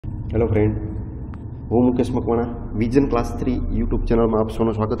Hello friend, હું Mukesh Makwana vision class 3 YouTube ચેનલમાં આપ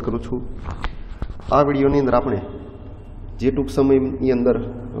સૌનું સ્વાગત કરું છું। આ વિડીયોની અંદર આપણે જે ટૂંક સમયની અંદર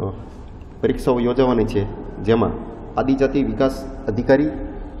પરીક્ષાઓ યોજાવાની છે, જેમાં આદિજાતિ વિકાસ અધિકારી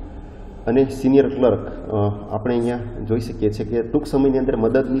અને સિનિયર ક્લર્ક આપણે અહીંયા જોઈ શકીએ છીએ કે ટૂંક સમયની અંદર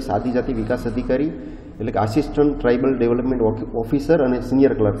મદદનીશ આદિજાતિ વિકાસ અધિકારી એટલે કે આસિસ્ટન્ટ ટ્રાઇબલ ડેવલપમેન્ટ ઓફિસર અને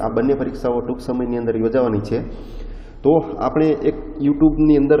સિનિયર ક્લર્ક આ બંને પરીક્ષાઓ ટૂંક સમયની અંદર યોજાવાની છે। તો આપણે એક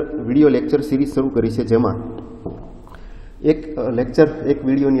યુટ્યુબની અંદર વિડીયો લેક્ચર સિરીઝ શરૂ કરી છે, જેમાં એક લેક્ચર એક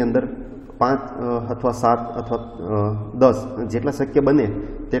વિડીયોની અંદર 5 અથવા 7 અથવા 10 જેટલા શક્ય બને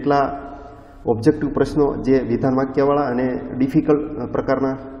તેટલા ઓબ્જેક્ટિવ પ્રશ્નો જે વિધાન વાક્યવાળા અને ડિફિકલ્ટ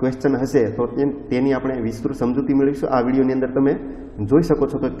પ્રકારના ક્વેશ્ચન હશે તો તેની આપણે વિસ્તૃત સમજૂતી મેળવીશું। આ વિડીયોની અંદર તમે જોઈ શકો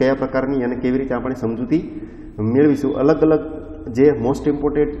છો કે કયા પ્રકારની અને કેવી રીતે આપણે સમજૂતી મેળવીશું। અલગ અલગ જે મોસ્ટ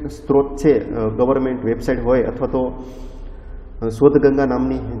ઇમ્પોર્ટન્ટ સ્ત્રોત છે, ગવર્મેન્ટ વેબસાઇટ હોય અથવા તો શોધગંગા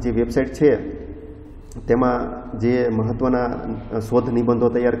નામની જે વેબસાઇટ છે, તેમાં જે મહત્ત્વના શોધ નિબંધો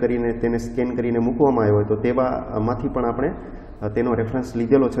તૈયાર કરીને તેને સ્કેન કરીને મૂકવામાં આવ્યો હોય તો તેમાંથી પણ આપણે તેનો રેફરન્સ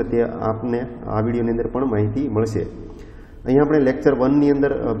લીધેલો છે, તે આપને આ વિડીયોની અંદર પણ માહિતી મળશે। અહીં આપણે લેક્ચર 1ની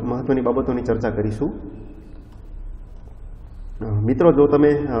અંદર મહત્ત્વની બાબતોની ચર્ચા કરીશું। મિત્રો, જો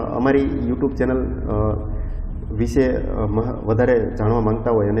તમે અમારી યુટ્યુબ ચેનલ વિશે વધારે જાણવા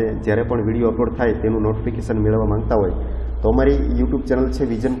માંગતા હોય અને જ્યારે પણ વિડીયો અપલોડ થાય તેનું નોટિફિકેશન મેળવવા માંગતા હોય તો અમારી યુટ્યુબ ચેનલ છે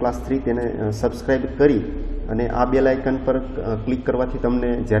વિઝન ક્લાસ 3, તેને સબસ્ક્રાઈબ કરી અને આ બેલ આઇકન પર ક્લિક કરવાથી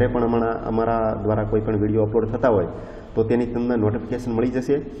તમને જ્યારે પણ અમારા દ્વારા કોઈ પણ વિડીયો અપલોડ થતા હોય તો તેની તમને નોટિફિકેશન મળી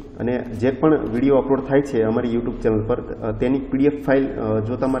જશે। અને જે પણ વિડીયો અપલોડ થાય છે અમારી યુટ્યુબ ચેનલ પર તેની PDF ફાઇલ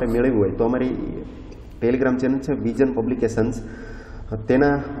જો તમારે મેળવવી હોય તો અમારી ટેલિગ્રામ ચેનલ છે વિઝન પબ્લિકેશન્સ,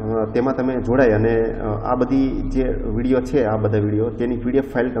 તેમાં તમે જોડાય અને આ બધી જે વિડીયો છે, આ બધા વિડીયો તેની PDF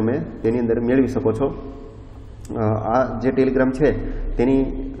ફાઇલ તમે તેની અંદર મેળવી શકો છો। આ જે ટેલિગ્રામ છે તેની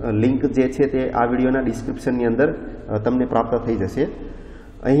લિંક જે છે તે આ વિડીયોના ડિસ્ક્રિપ્શનની અંદર તમને પ્રાપ્ત થઈ જશે।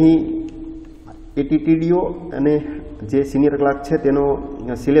 અહીં ATDO અને જે સિનિયર ક્લાર્ક છે તેનો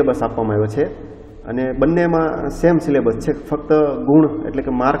સિલેબસ આપવામાં આવ્યો છે અને બંનેમાં સેમ સિલેબસ છે, ફક્ત ગુણ એટલે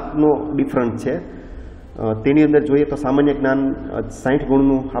કે માર્કનો ડિફરન્ટ છે। તેની અંદર જોઈએ તો સામાન્ય જ્ઞાન 60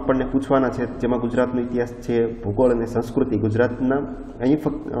 ગુણનું આપણને પૂછવાના છે, જેમાં ગુજરાતનો ઇતિહાસ છે, ભૂગોળ અને સંસ્કૃતિ ગુજરાતના, અહીં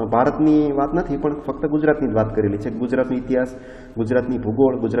ફક્ત ભારતની વાત નથી પણ ફક્ત ગુજરાતની જ વાત કરેલી છે। ગુજરાતનો ઇતિહાસ, ગુજરાતની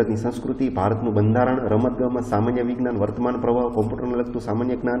ભૂગોળ, ગુજરાતની સંસ્કૃતિ, ભારતનું બંધારણ, રમતગમત, સામાન્ય વિજ્ઞાન, વર્તમાન પ્રવાહ, કોમ્પ્યુટરને લગતું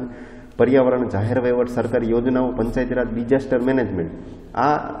સામાન્ય જ્ઞાન, પર્યાવરણ, જાહેર વહીવટ, સરકારી યોજનાઓ, પંચાયતી રાજ, ડિઝાસ્ટર મેનેજમેન્ટ,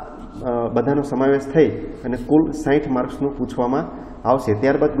 આ બધાનો સમાવેશ થઈ અને કુલ 60 માર્ક્સનું પૂછવામાં આવશે।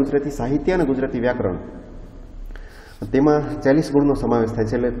 ત્યારબાદ ગુજરાતી સાહિત્ય અને ગુજરાતી વ્યાકરણ, તેમાં 40 ગુણનો સમાવેશ થાય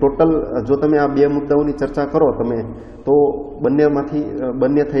છે। એટલે ટોટલ જો તમે આ બે મુદ્દાઓની ચર્ચા કરો તમે તો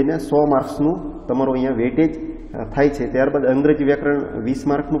બંને થઈને 100 માર્ક્સનું તમારું અહીંયા વેઇટેજ થાય છે। ત્યારબાદ અંગ્રેજી વ્યાકરણ 20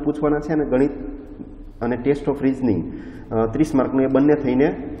 માર્કનું પૂછવાના છે અને ગણિત અને ટેસ્ટ ઓફ રીઝનિંગ 30 માર્કનું, એ બંને થઈને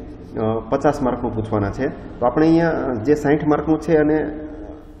 50 માર્કનું પૂછવાના છે। તો આપણે અહીંયા જે 60 માર્કનું છે અને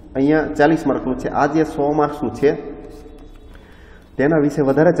અહીંયા 40 માર્કનું છે, આ જે 100 માર્ક્સનું છે તેના વિશે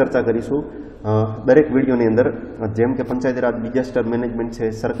વધારે ચર્ચા કરીશું દરેક વિડીયોની અંદર, જેમ કે પંચાયતી રાજ, ડિઝાસ્ટર મેનેજમેન્ટ છે,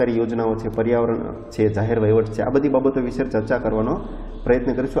 સરકારી યોજનાઓ છે, પર્યાવરણ છે, જાહેર વહીવટ છે, આ બધી બાબતો વિશે ચર્ચા કરવાનો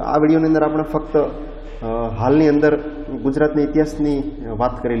પ્રયત્ન કરીશું। આ વિડીયોની અંદર આપણે ફક્ત હાલની અંદર ગુજરાતના ઇતિહાસની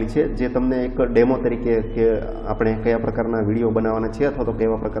વાત કરેલી છે, જે તમને એક ડેમો તરીકે કે આપણે કયા પ્રકારના વિડીયો બનાવવાના છે અથવા તો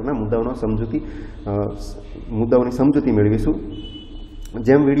કેવા પ્રકારના મુદ્દાઓની સમજૂતી મેળવીશું।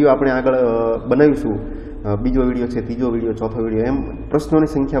 જેમ વિડીયો આપણે આગળ બનાવીશું, બીજો વિડીયો છે, ત્રીજો વિડીયો, ચોથો વિડીયો, એમ પ્રશ્નોની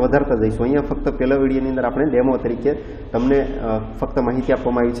સંખ્યા વધારતા જઈશું। અહીંયા ફક્ત પહેલા વિડીયોની અંદર આપણે ડેમો તરીકે તમને ફક્ત માહિતી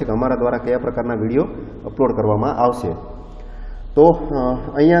આપવામાં આવી છે કે અમારા દ્વારા કયા પ્રકારના વિડીયો અપલોડ કરવામાં આવશે। તો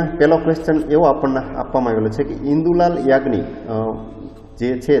અહીંયા પહેલો ક્વેશ્ચન એવો આપણને આપવામાં આવેલો છે કે ઇન્દુલાલ યાજ્ઞિક જે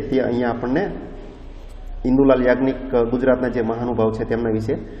છે તે અહીંયા આપણને ઇન્દુલાલ યાજ્ઞિક ગુજરાતના જે મહાનુભાવ છે તેમના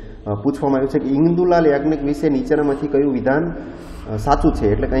વિશે પૂછવામાં આવ્યું છે કે ઇન્દુલાલ યાજ્ઞિક વિશે નીચેનામાંથી કયું વિધાન સાચું છે।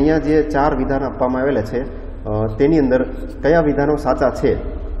 એટલે કે અહીંયા જે 4 વિધાન આપવામાં આવેલા છે તેની અંદર કયા વિધાનો સાચા છે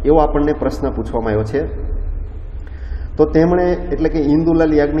એવો આપણને પ્રશ્ન પૂછવામાં આવ્યો છે। તો તેમણે એટલે કે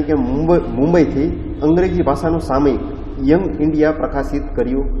ઇન્દુલાલ યાજ્ઞિકે મુંબઈથી અંગ્રેજી ભાષાનું સામયિક યંગ ઇન્ડિયા પ્રકાશિત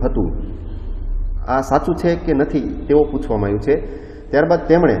કર્યું હતું। આ સાચું છે કે નથી તેવો પૂછવામાં આવ્યું છે। ત્યારબાદ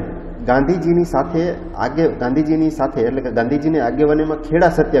તેમણે ગાંધીજીની સાથે એટલે કે ગાંધીજીની આગેવાનીમાં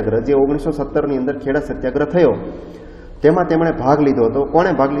ખેડા સત્યાગ્રહ, જે 1917ની અંદર ખેડા સત્યાગ્રહ થયો, તેમાં તેમણે ભાગ લીધો હતો।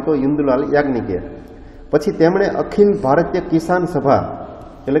 કોણે ભાગ લીધો? ઇન્દુલાલ યાજ્ઞિકે। પછી તેમણે અખિલ ભારતીય કિસાન સભા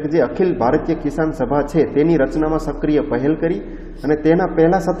એટલે કે જે અખિલ ભારતીય કિસાન સભા છે તેની રચનામાં સક્રિય પહેલ કરી અને તેના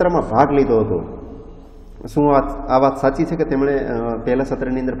પહેલા સત્રમાં ભાગ લીધો હતો। શું આ વાત સાચી છે કે તેમણે પહેલા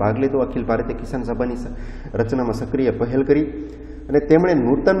સત્રની અંદર ભાગ લીધો, અખિલ ભારતીય કિસાન સભાની રચનામાં સક્રિય પહેલ કરી? અને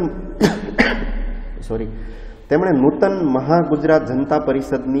તેમણે નૂતન મહાગુજરાત જનતા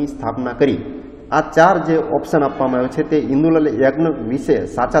પરિષદની સ્થાપના કરી. આ 4 જે ઓપ્શન આપવામાં આવે છે તે ઇન્દુલાલ યાજ્ઞિક વિશે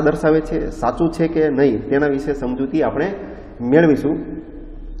સાચા દર્શાવે છે, સાચું છે કે નહીં તેના વિશે સમજૂતી આપણે મેળવીશું.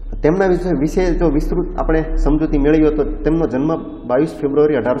 તેમના વિશે જો વિસ્તૃત આપણે સમજૂતી મેળવી તો તેમનો જન્મ 22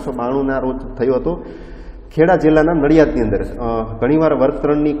 ફેબ્રુઆરી 1892ના રોજ થયો હતો ખેડા જિલ્લાના નડિયાદની અંદર. ઘણીવાર વર્ગ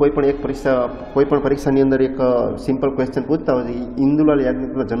 3ની કોઈ પણ પરીક્ષાની અંદર એક સિમ્પલ ક્વેશ્ચન પૂછતા હોય છે ઇન્દુલાલ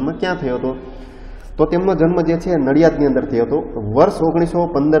યાજ્ઞિકનો જન્મ ક્યાં થયો હતો, તો તેમનો જન્મ જે છે નડિયાદની અંદર થયો હતો. વર્ષ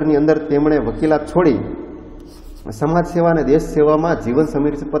 1915ની અંદર તેમણે વકીલાત છોડી સમાજ સેવા અને દેશ સેવામાં જીવન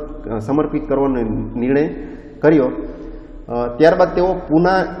સમર્પિત કરવાનો નિર્ણય કર્યો. ત્યારબાદ તેઓ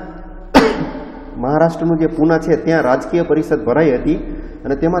પૂના, મહારાષ્ટ્રનું જે પૂના છે ત્યાં રાજકીય પરિષદ ભરાઈ હતી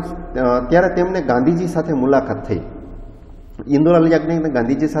અને તેમાં ત્યારે તેમને ગાંધીજી સાથે મુલાકાત થઈ. ઇન્દુલાલ યાજ્ઞિકને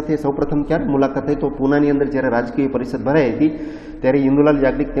ગાંધીજી સાથે સૌપ્રથમ ક્યારે મુલાકાત થઈ તો પૂનાની અંદર જ્યારે રાજકીય પરિષદ ભરાઈ હતી ત્યારે ઇન્દુલાલ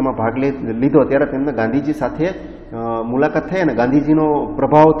યાજ્ઞિક તેમાં ભાગ લીધો. ત્યારે તેમને ગાંધીજી સાથે મુલાકાત થઈ અને ગાંધીજીનો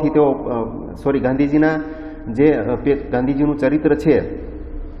પ્રભાવથી તેઓ ગાંધીજીનું ચરિત્ર છે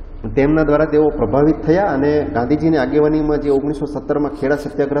તેમના દ્વારા તેઓ પ્રભાવિત થયા અને ગાંધીજીની આગેવાનીમાં જે 1917માં ખેડા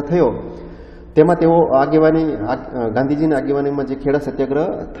સત્યાગ્રહ થયો તેમાં તેઓ ગાંધીજીની આગેવાનીમાં જે ખેડા સત્યાગ્રહ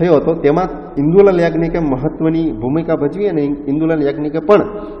થયો હતો તેમાં ઇન્દુલાલ યાજ્ઞિકે મહત્વની ભૂમિકા ભજવી અને ઇન્દુલાલ યાજ્ઞિકે પણ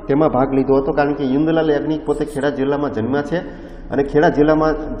તેમાં ભાગ લીધો હતો. કારણ કે ઇન્દુલાલ યાજ્ઞિક પોતે ખેડા જિલ્લામાં જન્મ્યા છે અને ખેડા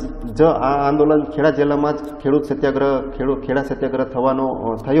જિલ્લામાં જ આ આંદોલન ખેડા જિલ્લામાં જ ખેડા સત્યાગ્રહ થવાનો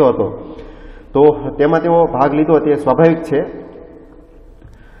થયો હતો, તો તેમાં તેઓ ભાગ લીધો તે સ્વાભાવિક છે.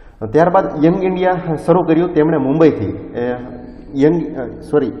 ત્યારબાદ યંગ ઇન્ડિયા શરૂ કર્યું તેમણે મુંબઈથી. યંગ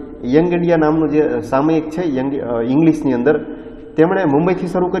ઇન્ડિયા નામનું જે સામયિક છે ઇંગ્લિશની અંદર તેમણે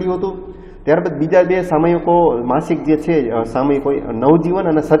મુંબઈથી શરૂ કર્યું હતું. ત્યારબાદ બીજા 2 સામયિકો માસિક જે છે સામયિકો નવજીવન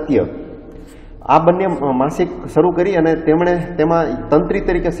અને સત્ય, આ બંને માસિક શરૂ કરી અને તેમણે તેમાં તંત્રી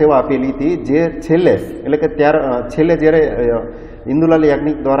તરીકે સેવા આપેલી હતી. જે છેલ્લે જ્યારે ઇન્દુલાલ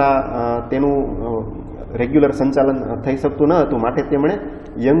યાજ્ઞિક દ્વારા તેનું રેગ્યુલર સંચાલન થઈ શકતું ન હતું માટે તેમણે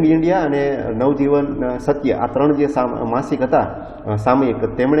યંગ ઇન્ડિયા અને નવજીવન સત્ય આ 3 જે માસિક હતા સામયિક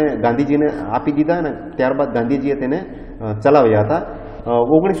તેમણે ગાંધીજીને આપી દીધા અને ત્યારબાદ ગાંધીજીએ તેને ચલાવ્યા હતા.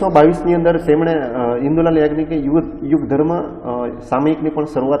 1922ની અંદર તેમણે ઇન્દુલાલ યાજ્ઞિકે યુગ ધર્મ સામયિકની પણ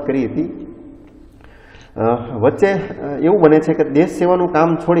શરૂઆત કરી હતી. વચ્ચે એવું બને છે કે દેશ સેવાનું કામ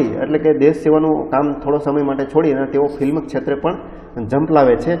છોડી એટલે કે દેશ સેવાનું કામ થોડો સમય માટે છોડી અને તેઓ ફિલ્મ ક્ષેત્રે પણ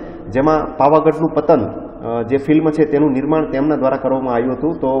ઝંપલાવે છે. જેમાં પાવાગઢનું પતન જે ફિલ્મ છે તેનું નિર્માણ તેમના દ્વારા કરવામાં આવ્યું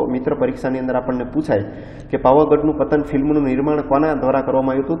હતું. તો મિત્ર પરીક્ષાની અંદર આપણને પૂછાય કે પાવાગઢનું પતન ફિલ્મનું નિર્માણ કોના દ્વારા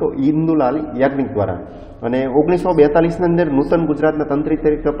કરવામાં આવ્યું હતું, તો ઇન્દુલાલ યાજ્ઞિક દ્વારા. અને 1942ની અંદર નૂતન ગુજરાતના તંત્રી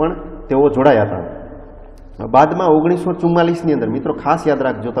તરીકે પણ તેઓ જોડાયા હતા. બાદમાં 1944ની અંદર મિત્રો ખાસ યાદ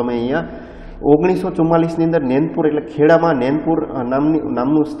રાખજો તમે અહીંયા 1944ની અંદર નેનપુર એટલે ખેડામાં નેનપુર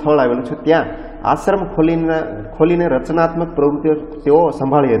નામનું સ્થળ આવેલું છે, ત્યાં આશ્રમ ખોલીને રચનાત્મક પ્રવૃત્તિઓ તેઓ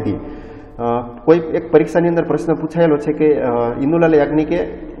સંભાળી હતી. કોઈ એક પરીક્ષાની અંદર પ્રશ્ન પૂછાયેલો છે કે ઇન્દુલાલ યાજ્ઞિકે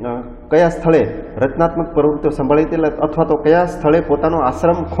કયા સ્થળે રચનાત્મક પ્રવૃત્તિઓ સંભાળી હતી અથવા તો કયા સ્થળે પોતાનો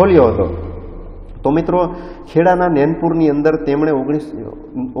આશ્રમ ખોલ્યો હતો. તો મિત્રો ખેડાના નેનપુરની અંદર તેમણે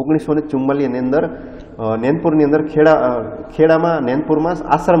 1944ની અંદર નેનપુરની અંદર ખેડામાં નેનપુરમાં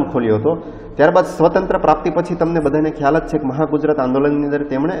આશ્રમ ખોલ્યો હતો. ત્યારબાદ સ્વતંત્ર પ્રાપ્તિ પછી તમને બધાને ખ્યાલ જ છે કે મહાગુજરાત આંદોલનની અંદર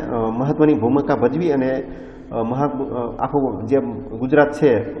તેમણે મહત્વની ભૂમિકા ભજવી અને આખું જે ગુજરાત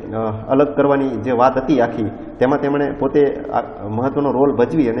છે અલગ કરવાની જે વાત હતી આખી તેમાં તેમણે પોતે મહત્વનો રોલ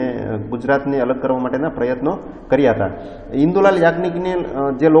ભજવી અને ગુજરાતને અલગ કરવા માટેના પ્રયત્નો કર્યા હતા. ઇન્દુલાલ યાજ્ઞિકને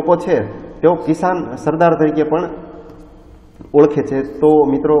જે લોકો છે તેઓ કિસાન સરદાર તરીકે પણ ઓળખે છે. તો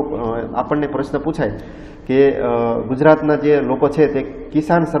મિત્રો આપણને પ્રશ્ન પૂછાય કે ગુજરાતના જે લોકો છે તે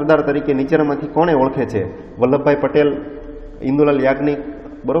કિસાન સરદાર તરીકે નીચેનામાંથી કોને ઓળખે છે? વલ્લભભાઈ પટેલ, ઇન્દુલાલ યાજ્ઞિક,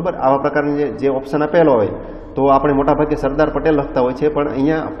 બરોબર. આવા પ્રકારની જે ઓપ્શન આપેલો હોય તો આપણે મોટાભાગે સરદાર પટેલ લખતા હોય છે, પણ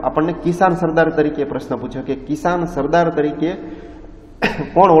અહીંયા આપણને કિસાન સરદાર તરીકે પ્રશ્ન પૂછ્યો કે કિસાન સરદાર તરીકે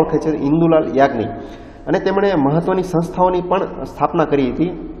કોણ ઓળખે છે? ઇન્દુલાલ યાજ્ઞિક. અને તેમણે મહત્વની સંસ્થાઓની પણ સ્થાપના કરી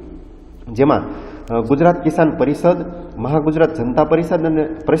હતી, જેમાં ગુજરાત કિસાન પરિષદ, મહાગુજરાત જનતા પરિષદ અને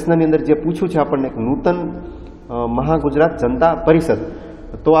પ્રશ્નની અંદર જે પૂછ્યું છે આપણને નૂતન મહાગુજરાત જનતા પરિષદ.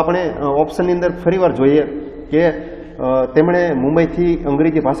 તો આપણે ઓપ્શનની અંદર ફરીવાર જોઈએ કે તેમણે મુંબઈથી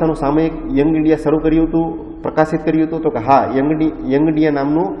અંગ્રેજી ભાષાનું સામયિક યંગ ઇન્ડિયા શરૂ કર્યું હતું, પ્રકાશિત કર્યું હતું. તો કે હા, યંગ ઇન્ડિયા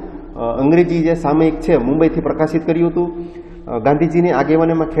નામનું અંગ્રેજી જે સામયિક છે મુંબઈથી પ્રકાશિત કર્યું હતું. ગાંધીજીની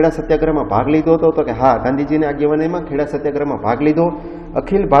આગેવાનીમાં ખેડા સત્યાગ્રહમાં ભાગ લીધો હતો. તો કે હા, ગાંધીજીની આગેવાનીમાં ખેડા સત્યાગ્રહમાં ભાગ લીધો.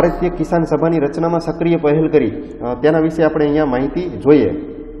 અખિલ ભારતીય કિસાન સભાની રચનામાં સક્રિય પહેલ કરી, તેના વિશે આપણે અહીંયા માહિતી જોઈએ.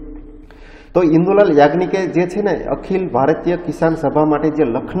 તો ઇન્દુલાલ યાજ્ઞિકે જે છે ને અખિલ ભારતીય કિસાન સભા માટે જે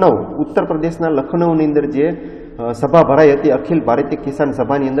લખનઉ, ઉત્તર પ્રદેશના લખનઉની અંદર જે સભા ભરાઈ હતી અખિલ ભારતીય કિસાન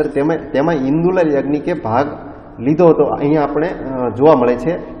સભાની અંદર, તેમાં ઇન્દુલાલ યાજ્ઞિકે ભાગ લીધો હતો. અહીંયા આપણે જોવા મળે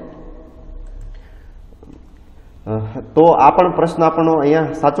છે. તો આ પણ પ્રશ્ન આપણો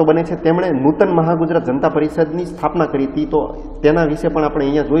અહીંયા સાચો બને છે. તેમણે નૂતન મહાગુજરાત જનતા પરિષદની સ્થાપના કરી હતી. તો તેના વિશે પણ આપણે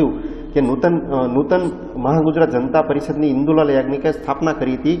અહીંયા જોયું કે નૂતન મહાગુજરાત જનતા પરિષદની ઇન્દુલાલ યાજ્ઞિકે સ્થાપના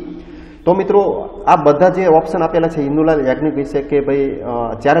કરી હતી. તો મિત્રો આ બધા જે ઓપ્શન આપેલા છે ઇન્દુલાલ યાજ્ઞિક વિશે, કે ભાઈ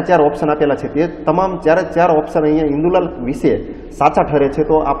ચારે ચાર ઓપ્શન આપેલા છે, તે તમામ ચારે ચાર ઓપ્શન અહીંયા ઇન્દુલાલ વિશે સાચા ઠરે છે.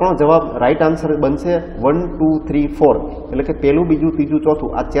 તો આપણો જવાબ રાઈટ આન્સર બનશે 1, 2, 3, 4, એટલે કે પહેલું, બીજું, ત્રીજું, ચોથું,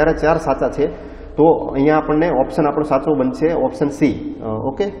 આ ચારે ચાર સાચા છે. તો અહીંયા આપણને ઓપ્શન આપણો સાચો બનશે ઓપ્શન સી.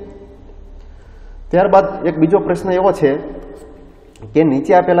 ઓકે. ત્યારબાદ એક બીજો પ્રશ્ન એવો છે કે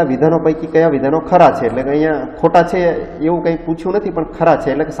નીચે આપેલા વિધાનો પૈકી કયા વિધાનો ખરા છે? એટલે કે અહીંયા ખોટા છે એવું કંઈ પૂછ્યું નથી, પણ ખરા છે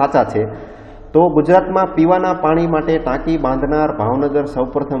એટલે કે સાચા છે. તો ગુજરાતમાં પીવાના પાણી માટે ટાંકી બાંધનાર ભાવનગર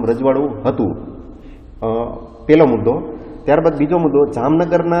સૌપ્રથમ રજવાડું હતું, પહેલો મુદ્દો. ત્યારબાદ બીજો મુદ્દો,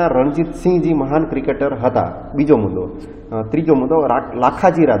 જામનગરના રણજીતસિંહજી મહાન ક્રિકેટર હતા, બીજો મુદ્દો. ત્રીજો મુદ્દો,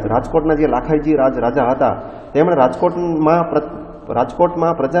 લાખાજી રાજ, રાજકોટના જે લાખાજી રાજા હતા, તેમણે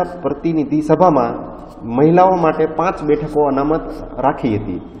રાજકોટમાં પ્રજા પ્રતિનિધિ સભામાં મહિલાઓ માટે 5 બેઠકો અનામત રાખી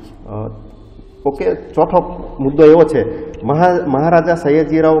હતી. ઓકે. ચોથો મુદ્દો એવો છે, મહારાજા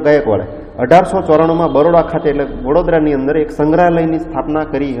સયાજીરાવ ગાયકવાડ 1894માં બરોડા ખાતે, એટલે વડોદરાની અંદર એક સંગ્રહાલયની સ્થાપના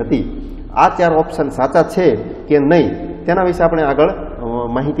કરી હતી. આ ચાર ઓપ્શન સાચા છે કે નહીં તેના વિશે આપણે આગળ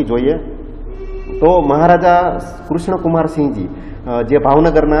માહિતી જોઈએ. તો મહારાજા કૃષ્ણકુમારસિંહજી જે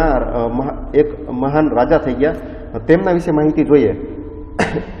ભાવનગરના એક મહાન રાજા થઈ ગયા, તેમના વિશે માહિતી જોઈએ.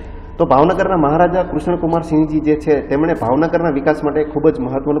 તો ભાવનગરના મહારાજા કૃષ્ણકુમારસિંહજી જે છે તેમણે ભાવનગરના વિકાસ માટે ખૂબ જ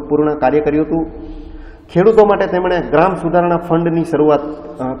મહત્વપૂર્ણ કાર્ય કર્યું હતું. ખેડૂતો માટે તેમણે ગ્રામ સુધારણા ફંડની શરૂઆત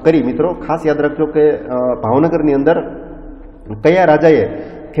કરી. મિત્રો ખાસ યાદ રાખજો કે ભાવનગરની અંદર કયા રાજાએ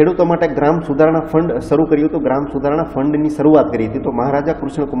ખેડૂતો માટે ગ્રામ સુધારણા ફંડ શરૂ કર્યું હતું? ગ્રામ સુધારણા ફંડની શરૂઆત કરી હતી તો મહારાજા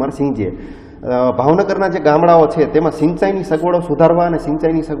કૃષ્ણકુમારસિંહજીએ. ભાવનગરના જે ગામડાઓ છે તેમાં સિંચાઈની સગવડો સુધારવા અને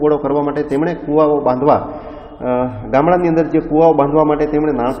સિંચાઈની સગવડો કરવા માટે તેમણે કૂવાઓ બાંધવા, ગામડાની અંદર જે કૂવાઓ બાંધવા માટે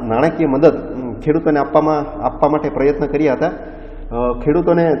તેમણે નાણાકીય મદદ ખેડૂતોને આપવા માટે પ્રયત્ન કર્યા હતા.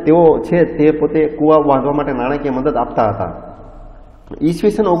 ખેડૂતોને તેઓ છે તે પોતે કૂવાઓ બાંધવા માટે નાણાકીય મદદ આપતા હતા.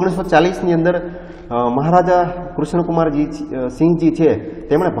 ઈસવીસન 1940ની અંદર મહારાજા કૃષ્ણકુમારજી સિંહજી છે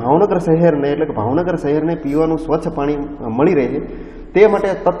તેમણે ભાવનગર શહેરને, એટલે કે ભાવનગર શહેરને પીવાનું સ્વચ્છ પાણી મળી રહે તે માટે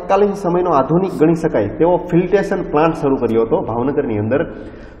તત્કાલીન સમયનો આધુનિક ગણી શકાય તેવો ફિલ્ટ્રેશન પ્લાન્ટ શરૂ કર્યો હતો ભાવનગરની અંદર.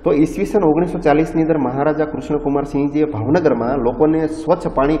 તો ઈસવીસન 1940ની અંદર મહારાજા કૃષ્ણકુમારસિંહજીએ ભાવનગરમાં લોકોને સ્વચ્છ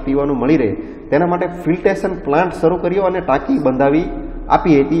પાણી પીવાનું મળી રહે તેના માટે ફિલ્ટ્રેશન પ્લાન્ટ શરૂ કર્યો અને ટાંકી બંધાવી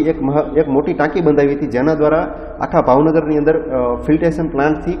આપી હતી. એક મોટી ટાંકી બંધાવી હતી જેના દ્વારા આખા ભાવનગરની અંદર ફિલ્ટ્રેશન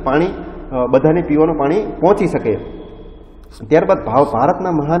પ્લાન્ટથી પાણી બધાને પીવાનું પાણી પહોંચી શકે. ત્યારબાદ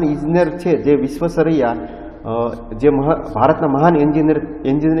ભારતના મહાન ઇજનેર છે જે વિશ્વસરૈયા, જે ભારતના મહાન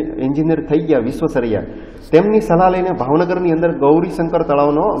એન્જિનિયર થઈ ગયા વિશ્વસરૈયા, તેમની સલાહ લઈને ભાવનગરની અંદર ગૌરીશંકર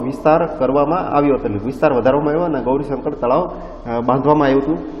તળાવનો વિસ્તાર કરવામાં આવ્યો હતો, વિસ્તાર વધારવામાં આવ્યો અને ગૌરીશંકર તળાવ બાંધવામાં આવ્યું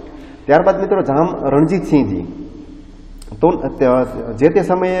હતું. ત્યારબાદ મિત્રો રણજીતસિંહજી, તો જે તે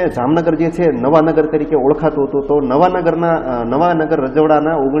સમયે જામનગર જે છે નવાનગર તરીકે ઓળખાતું હતું. તો નવાનગર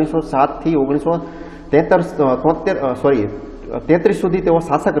રજવાડાના 1907 થી 1933 સુધી તેઓ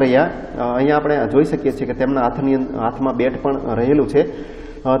શાસક રહ્યા. અહીંયા આપણે જોઈ શકીએ છીએ કે તેમના હાથમાં બેટ પણ રહેલું છે.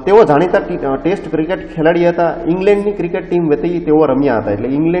 તેઓ જાણીતા ટેસ્ટ ક્રિકેટ ખેલાડી હતા. ઇંગ્લેન્ડની ક્રિકેટ ટીમ વતી તેઓ રમ્યા હતા, એટલે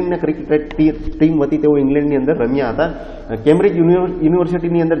ઇંગ્લેન્ડની ક્રિકેટ ટીમ વતી તેઓ ઇંગ્લેન્ડની અંદર રમ્યા હતા. કેમ્બ્રિજ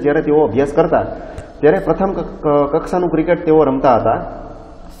યુનિવર્સિટીની અંદર જ્યારે તેઓ અભ્યાસ કરતા ત્યારે પ્રથમ કક્ષાનું ક્રિકેટ તેઓ રમતા હતા.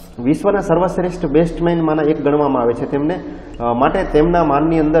 વિશ્વના સર્વશ્રેષ્ઠ બેટ્સમેનમાંના એક ગણવામાં આવે છે તેમને, માટે તેમના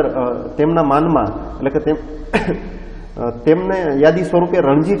માનમાં એટલે કે તેમને યાદી સ્વરૂપે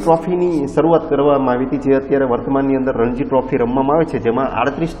રણજી ટ્રોફીની શરૂઆત કરવામાં આવી હતી, જે અત્યારે વર્તમાનની અંદર રણજી ટ્રોફી રમવામાં આવે છે, જેમાં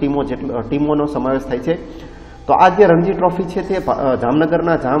 38 ટીમોનો સમાવેશ થાય છે. તો આ જે રણજી ટ્રોફી છે તે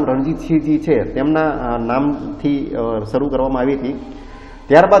જામનગરના રણજીતસિંહજી છે તેમના નામથી શરૂ કરવામાં આવી હતી.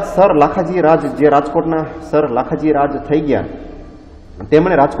 ત્યારબાદ સર લાખાજી રાજ, જે રાજકોટના સર લાખાજી રાજ થઈ ગયા,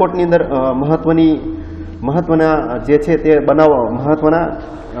 તેમણે રાજકોટની અંદર મહત્વના જે છે તે મહત્વના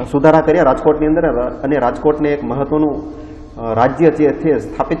સુધારા કર્યા રાજકોટની અંદર, અને રાજકોટને એક મહત્વનું રાજ્ય જે છે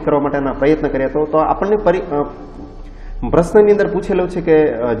સ્થાપિત કરવા માટેના પ્રયત્ન કર્યા. તો આપણને પ્રશ્નની અંદર પૂછેલું છે કે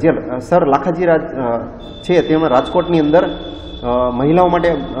જે સર લાખાજી રાજ છે તેમાં રાજકોટની અંદર મહિલાઓ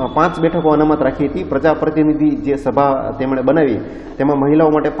માટે 5 બેઠકો અનામત રાખી હતી. પ્રજા પ્રતિનિધિ જે સભા તેમણે બનાવી તેમાં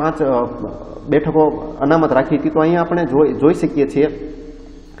મહિલાઓ માટે 5 બેઠકો અનામત રાખી હતી. તો અહીંયા આપણે જોઈ શકીએ છીએ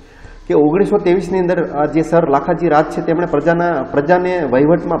કે 1923ની અંદર જે સર લાખાજી રાજ છે તેમણે પ્રજાને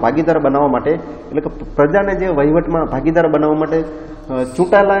વહીવટમાં ભાગીદાર બનાવવા માટે, એટલે કે પ્રજાને જે વહીવટમાં ભાગીદાર બનાવવા માટે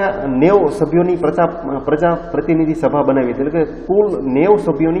ચૂંટાયેલા 90 સભ્યોની પ્રજા પ્રતિનિધિ સભા બનાવી હતી. એટલે કે કુલ 90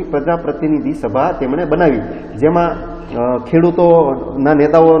 સભ્યોની પ્રજા પ્રતિનિધિ સભા તેમણે બનાવી, જેમાં ખેડૂતોના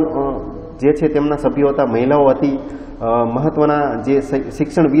નેતાઓ જે છે તેમના સભ્યો હતા, મહિલાઓ હતી, મહત્વના જે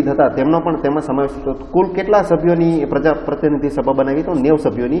શિક્ષણવિદ હતા તેમનો પણ તેમાં સમાવેશ હતો. કુલ કેટલા સભ્યોની પ્રજા પ્રતિનિધિ સભા બનાવી? તો 90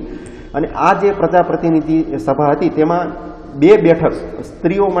 સભ્યોની. અને આ જે પ્રજા પ્રતિનિધિ સભા હતી તેમાં 2 બેઠક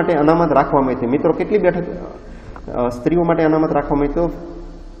સ્ત્રીઓ માટે અનામત રાખવામાં આવી હતી. મિત્રો, કેટલી બેઠક સ્ત્રીઓ માટે અનામત રાખવામાં આવી? તો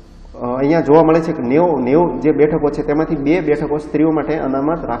અહીંયા જોવા મળે છે કે 90 જે બેઠકો છે તેમાંથી 2 બેઠકો સ્ત્રીઓ માટે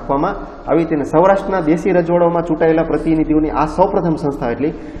અનામત રાખવામાં આવી હતી. સૌરાષ્ટ્રના દેશી રજવાડાઓમાં ચૂંટાયેલા પ્રતિનિધિઓની આ સૌપ્રથમ સંસ્થા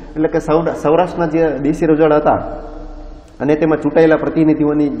એટલે કે સૌરાષ્ટ્રના જે દેશી રજવાડા હતા અને તેમાં ચૂંટાયેલા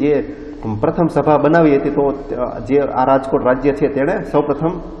પ્રતિનિધિઓની જે પ્રથમ સભા બનાવી હતી, તો જે આ રાજકોટ રાજ્ય છે તેણે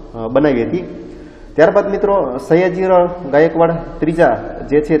સૌપ્રથમ બનાવી હતી. ત્યારબાદ મિત્રો સયાજીરાવ ગાયકવાડ ત્રીજા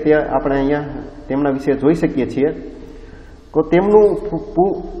જે છે તે આપણે અહીંયા તેમના વિશે જોઈ શકીએ છીએ. તો તેમનું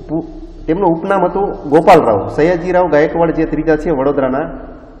ઉપનામ હતું ગોપાલરાવ. સયાજીરાવ ગાયકવાડ જે ત્રીજા છે વડોદરાના,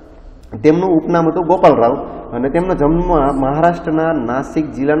 તેમનું ઉપનામ હતું ગોપાલરાવ અને તેમનો જન્મ મહારાષ્ટ્રના નાસિક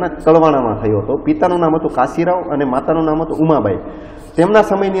જિલ્લાના કળવાણામાં થયો હતો. પિતાનું નામ હતું કાશીરાવ અને માતાનું નામ હતું ઉમાબાઈ. તેમના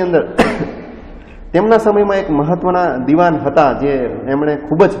સમયની અંદર તેમના સમયમાં એક મહત્વના દિવાન હતા જે એમણે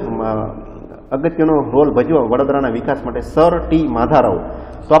ખૂબ જ અગત્યનો રોલ ભજવ્યો વડોદરાના વિકાસ માટે, સર ટી માધારાવ.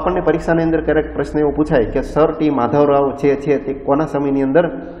 તો આપણને પરીક્ષાની અંદર ક્યારેક પ્રશ્ન એવો પૂછાય કે સર ટી માધવરાવ છે તે કોના સમયની અંદર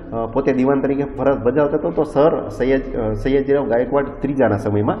પોતે દિવાન તરીકે ફરજ બજાવતા હતો? તો સર સયાજીરાવ ગાયકવાડ ત્રીજાના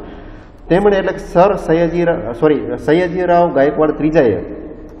સમયમાં. તેમણે એટલે સર સયાજીરાવ ગાયકવાડ ત્રીજાએ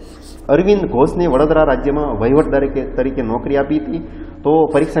અરવિંદ ઘોષને વડોદરા રાજ્યમાં વહીવટદાર તરીકે નોકરી આપી હતી. તો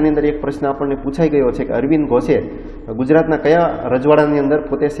પરીક્ષાની અંદર એક પ્રશ્ન આપણને પૂછાઈ ગયો છે કે અરવિંદ ઘોષે ગુજરાતના કયા રજવાડાની અંદર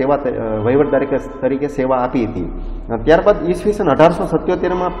પોતે વહીવટદાર તરીકે સેવા આપી હતી? ત્યારબાદ ઈસવીસન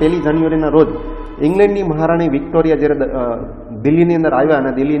 1877માં 1 જાન્યુઆરીના રોજ ઇંગ્લેન્ડની મહારાણી વિક્ટોરિયા જ્યારે દિલ્હીની અંદર આવ્યા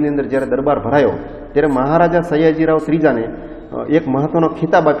અને દિલ્હીની અંદર જ્યારે દરબાર ભરાયો ત્યારે મહારાજા સયાજીરાવ ત્રીજાને એક મહત્વનો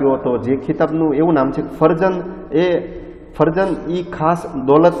ખિતાબ આપ્યો હતો, જે ખિતાબનું એવું નામ છે ફરજન ઈ ખાસ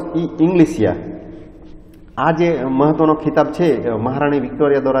દોલત ઈ ઇંગ્લિશિયા. આ જે મહત્વનો ખિતાબ છે મહારાણી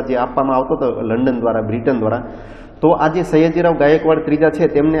વિક્ટોરિયા દ્વારા જે આપવામાં આવતો હતો લંડન દ્વારા, બ્રિટન દ્વારા, તો આ જે સયાજીરાવ ગાયકવાડ ત્રીજા છે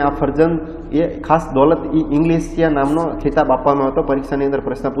તેમને આ ફરજન એ ખાસ દોલત ઈ ઇંગ્લિશિયા નામનો ખિતાબ આપવામાં હતો. પરીક્ષાની અંદર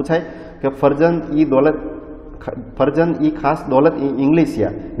પ્રશ્ન પૂછાય કે ફરજન ઈ ખાસ દોલત ઈ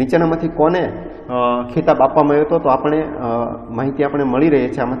ઇંગ્લિશિયા નીચેનામાંથી કોને ખિતાબ આપવામાં આવ્યો હતો? તો આપણે માહિતી આપણે મળી રહી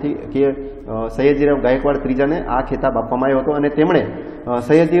છે આમાંથી કે સયાજીરાવ ગાયકવાડ ત્રીજાને આ ખિતાબ આપવામાં આવ્યો હતો. અને તેમણે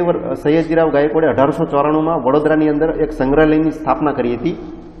સયાજીરાવ ગાયકવાડે 1894માં વડોદરાની અંદર એક સંગ્રહાલયની સ્થાપના કરી હતી,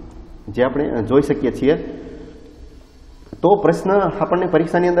 જે આપણે જોઈ શકીએ છીએ. તો પ્રશ્ન આપણને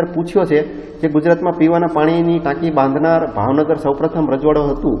પરીક્ષાની અંદર પૂછ્યો છે કે ગુજરાતમાં પીવાના પાણીની ટાંકી બાંધનાર ભાવનગર સૌપ્રથમ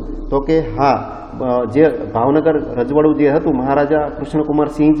રજવાડું હતું? તો કે હા, જે ભાવનગર રજવાડું જે હતું મહારાજા કૃષ્ણકુમાર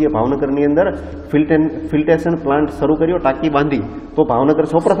સિંહજીએ ભાવનગરની અંદર ફિલ્ટેશન પ્લાન્ટ શરૂ કર્યો, ટાંકી બાંધી, તો ભાવનગર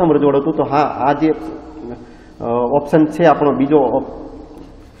સૌપ્રથમ રજવાડું હતું. તો હા, આ જે ઓપ્શન છે આપણો બીજો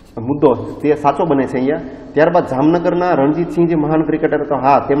મુદ્દો તે સાચો બને છે અહીંયા. ત્યારબાદ જામનગરના રણજીતસિંહજી મહાન ક્રિકેટર, તો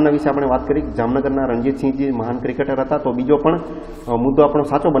હા, તેમના વિશે આપણે વાત કરી, જામનગરના રણજીતસિંહજી મહાન ક્રિકેટર હતા, તો બીજો પણ મુદ્દો આપણો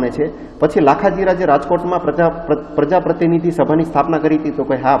સાચો બને છે. પછી લાખાજી રાજે રાજકોટમાં પ્રજાપ્રતિનિધિ સભાની સ્થાપના કરી હતી? તો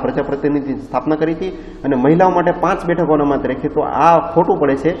કે હા, પ્રજાપ્રતિનિધિ સ્થાપના કરી હતી અને મહિલાઓ માટે 5 બેઠકો અનામત રાખી. તો આ ખોટું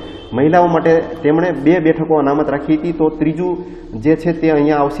પડે છે. મહિલાઓ માટે તેમણે 2 બેઠકો અનામત રાખી હતી, તો ત્રીજું જે છે તે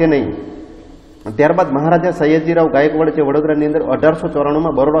અહીંયા આવશે નહીં. ત્યારબાદ મહારાજા સયાજીરાવ ગાયકવાડ જે વડોદરાની અંદર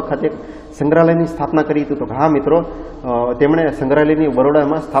 1894માં બરોડા ખાતે સંગ્રહાલયની સ્થાપના કરી હતી? તો હા મિત્રો, તેમણે સંગ્રહાલયની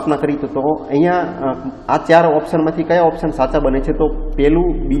બરોડામાં સ્થાપના કરી હતી. તો અહીંયા આ 4 ઓપ્શનમાંથી કયા ઓપ્શન સાચા બને છે? તો પહેલું,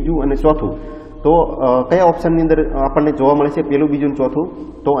 બીજું અને ચોથું. તો કયા ઓપ્શનની અંદર આપણને જોવા મળે છે પહેલું, બીજું અને ચોથું?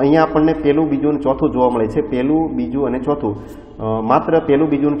 તો અહીંયા આપણને પહેલું, બીજું અને ચોથું જોવા મળે છે. પહેલું, બીજું અને ચોથું. માત્ર પહેલું,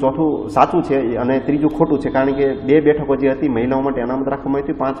 બીજું અને ચોથું સાચું છે અને ત્રીજું ખોટું છે, કારણ કે 2 બેઠકો જે હતી મહિલાઓ માટે અનામત રાખવામાં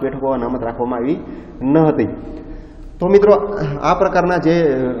આવી હતી, 5 બેઠકો અનામત રાખવામાં આવી ન હતી. તો મિત્રો, આ પ્રકારના જે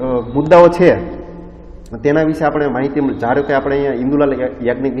મુદ્દાઓ છે તેના વિશે આપણે માહિતી, ધારો કે આપણે અહીંયા ઇન્દુલાલ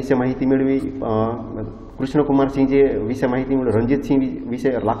યાજ્ઞિક વિશે માહિતી મેળવી, કૃષ્ણકુમારસિંહજી વિશે માહિતી મેળવી, રણજીતસિંહ વિશે,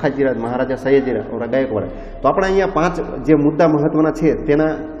 લાખાજીરાજ, મહારાજા સયાજીરાવ ગાયકવાડ. તો આપણે અહીંયા 5 જે મુદ્દા મહત્વના છે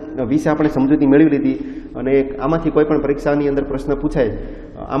તેના વિશે આપણે સમજૂતી મેળવી લીધી. અને આમાંથી કોઈ પણ પરીક્ષાની અંદર પ્રશ્ન પૂછાય,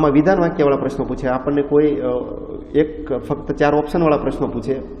 આમાં વિધાન વાક્યવાળા પ્રશ્નો પૂછે, આપણને કોઈ ફક્ત 4 ઓપ્શનવાળા પ્રશ્નો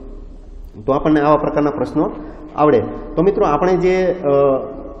પૂછે, તો આપણને આવા પ્રકારના પ્રશ્નો આવડે. તો મિત્રો, આપણે જે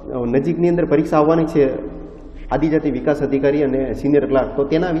નજીકની અંદર પરીક્ષા આવવાની છે આદિજાતિ વિકાસ અધિકારી અને સિનિયર ક્લાર્ક, તો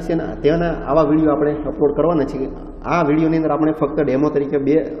તેના આવા વિડીયો આપણે અપલોડ કરવાના છે. આ વિડીયોની અંદર આપણે ફક્ત ડેમો તરીકે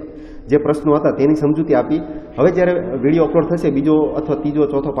જે પ્રશ્નો હતા તેની સમજૂતી આપી. હવે જ્યારે વિડીયો અપલોડ થશે બીજો અથવા ત્રીજો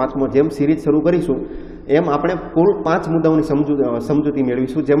ચોથો પાંચમો જેમ સિરીઝ શરૂ કરીશું એમ આપણે કુલ 5 મુદ્દાઓની સમજૂતી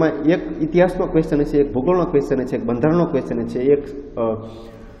મેળવીશું, જેમાં એક ઇતિહાસનો ક્વેશ્ચન છે, એક ભૂગોળનો ક્વેશ્ચન છે, એક બંધારણનો ક્વેશ્ચન છે, એક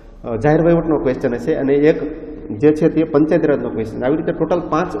જાહેર વહીવટનો ક્વેશ્ચન છે અને એક જે છે તે પંચાયત રાજનો ક્વેશ્ચન. આવી રીતે ટોટલ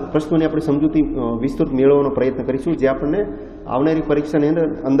 5 પ્રશ્નોની આપણે સમજૂતી વિસ્તૃત મેળવવાનો પ્રયત્ન કરીશું, જે આપણને આવનારી પરીક્ષાની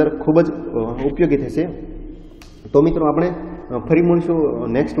અંદર ખૂબ જ ઉપયોગી થશે. તો મિત્રો આપણે ફરી મળીશું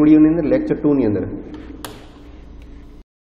નેક્સ્ટ વિડીયોની અંદર, લેક્ચર 2 ની અંદર.